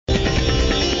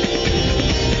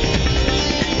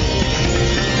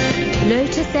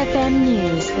Lotus FM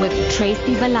News with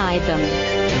Tracy Valaydham.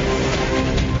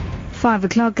 5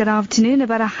 o'clock, good afternoon.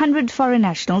 About 100 foreign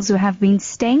nationals who have been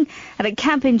staying at a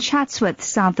camp in Chatsworth,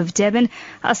 south of Durban,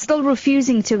 are still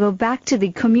refusing to go back to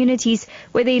the communities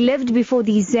where they lived before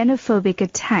the xenophobic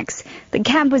attacks. The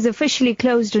camp was officially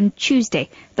closed on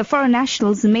Tuesday. The foreign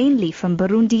nationals, mainly from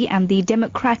Burundi and the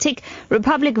Democratic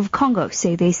Republic of Congo,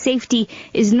 say their safety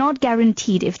is not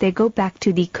guaranteed if they go back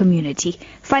to the community.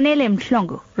 Fanele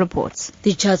Mhlongo reports.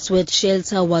 The Chatsworth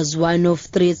shelter was one of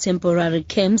 3 temporary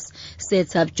camps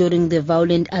set up during the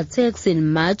violent attacks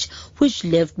in March, which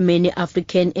left many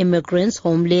African immigrants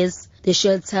homeless. The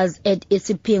shelters at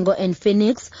Isipingo and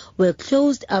Phoenix were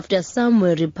closed after some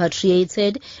were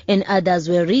repatriated and others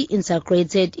were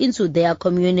reintegrated into their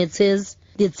communities.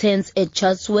 The tents at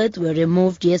Chatsworth were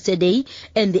removed yesterday,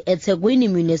 and the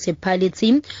eThekwini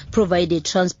municipality provided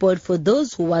transport for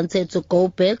those who wanted to go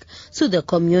back to the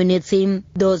community.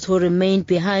 Those who remained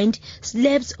behind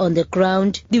slept on the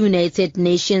ground. The United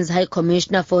Nations High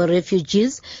Commissioner for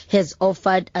Refugees has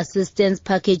offered assistance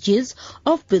packages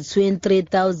of between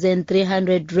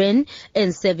 3,300 rand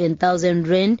and 7,000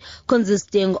 rand,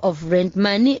 consisting of rent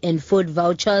money and food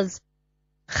vouchers.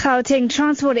 Gauteng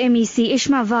Transport MEC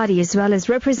Ishmael Vadi, as well as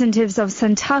representatives of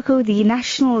Santaco, the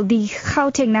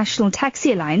Gauteng National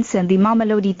Taxi Alliance and the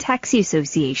Mamelodi Taxi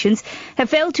Associations, have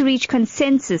failed to reach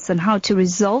consensus on how to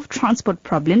resolve transport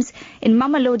problems in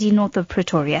Mamelodi, north of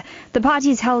Pretoria. The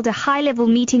parties held a high-level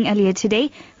meeting earlier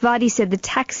today. Vadi said the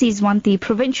taxis want the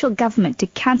provincial government to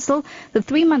cancel the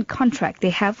 3-month contract they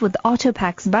have with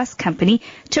Autopax Bus Company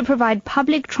to provide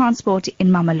public transport in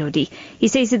Mamelodi. He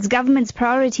says it's government's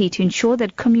priority to ensure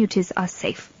that commuters are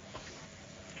safe.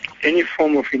 Any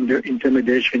form of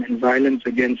intimidation and violence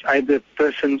against either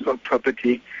persons or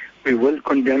property, we will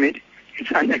condemn it.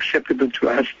 It's unacceptable to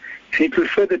us, and it will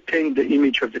further taint the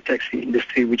image of the taxi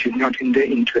industry, which is not in their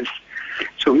interest.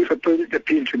 So we've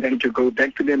appealed to them to go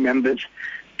back to their members,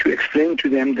 to explain to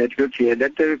them that, look here,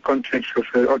 that the contracts of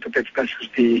Autopax buses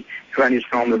be run its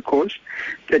normal course.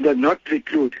 That does not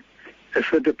preclude the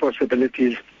further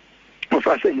possibilities of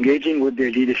us engaging with their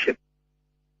leadership.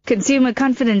 Consumer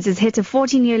confidence has hit a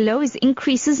 14-year low as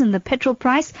increases in the petrol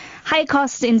price, high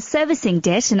costs in servicing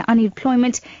debt and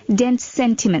unemployment dent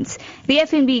sentiments. The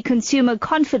FNB Consumer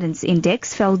Confidence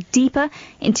Index fell deeper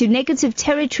into negative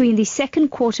territory in the second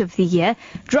quarter of the year,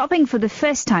 dropping for the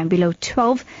first time below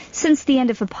 12 since the end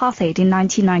of apartheid in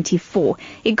 1994.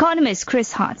 Economist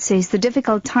Chris Hart says the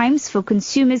difficult times for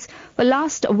consumers will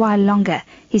last a while longer.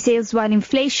 He says while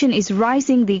inflation is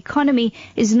rising, the economy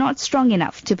is not strong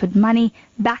enough to put money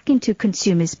back into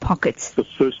consumers' pockets. The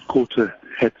first quarter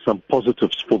had some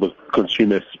positives for the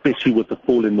consumer, especially with the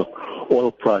fall in the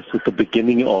oil price at the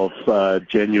beginning of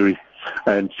January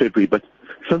and February. But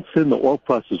since then, the oil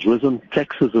price has risen,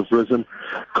 taxes have risen,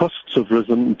 costs have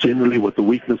risen, generally with the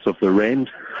weakness of the rand,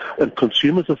 and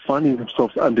consumers are finding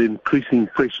themselves under increasing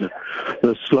pressure.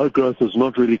 The slow growth is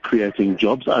not really creating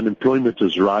jobs, unemployment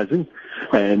is rising,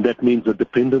 and that means the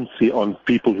dependency on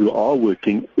people who are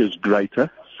working is greater.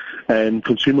 And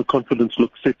consumer confidence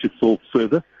looks set to fall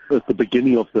further at the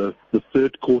beginning of the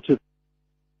third quarter.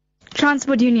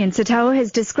 Transport Union Satao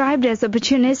has described as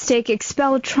opportunistic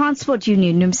expelled Transport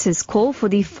Union NUMSA's call for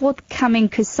the forthcoming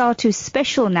COSATU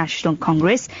Special National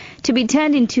Congress to be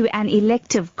turned into an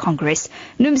elective Congress.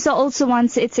 NUMSA also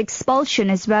wants its expulsion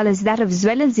as well as that of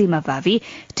Zwelinzima Vavi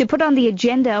to put on the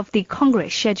agenda of the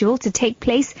Congress scheduled to take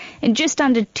place in just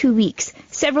under 2 weeks.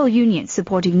 Several unions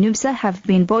supporting NUMSA have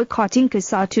been boycotting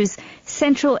COSATU's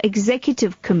Central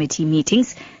Executive Committee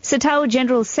meetings. Satao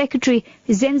General Secretary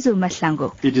Zenzo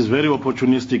Mahlango. It is very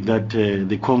opportunistic that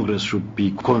the Congress should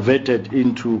be converted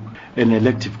into an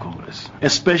elective Congress. A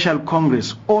special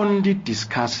Congress only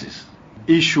discusses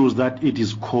issues that it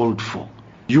is called for.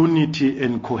 Unity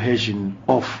and cohesion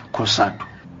of COSATU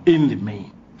in the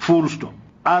main. Full stop.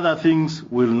 Other things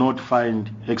will not find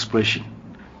expression.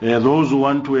 Those who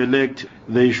want to elect,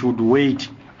 they should wait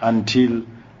until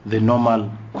the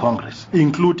normal Congress,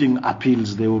 including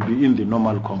appeals, they will be in the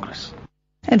normal Congress.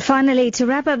 And finally, to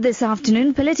wrap up this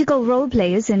afternoon, political role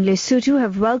players in Lesotho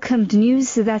have welcomed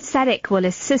news that SADC will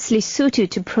assist Lesotho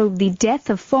to probe the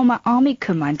death of former army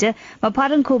commander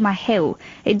Maparanko Maheu.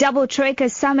 A double Troika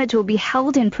summit will be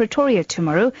held in Pretoria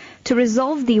tomorrow to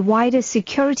resolve the wider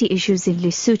security issues in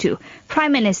Lesotho.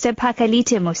 Prime Minister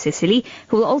Pakalite Mosisili,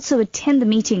 who will also attend the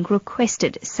meeting,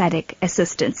 requested SADC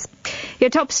assistance.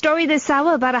 Your top story this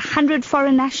hour, about 100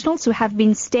 foreign nationals who have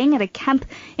been staying at a camp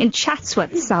in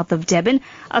Chatsworth, south of Durban,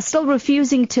 are still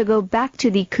refusing to go back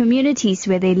to the communities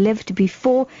where they lived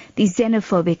before the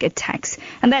xenophobic attacks.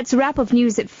 And that's a wrap of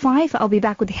news at 5. I'll be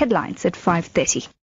back with headlines at 5:30.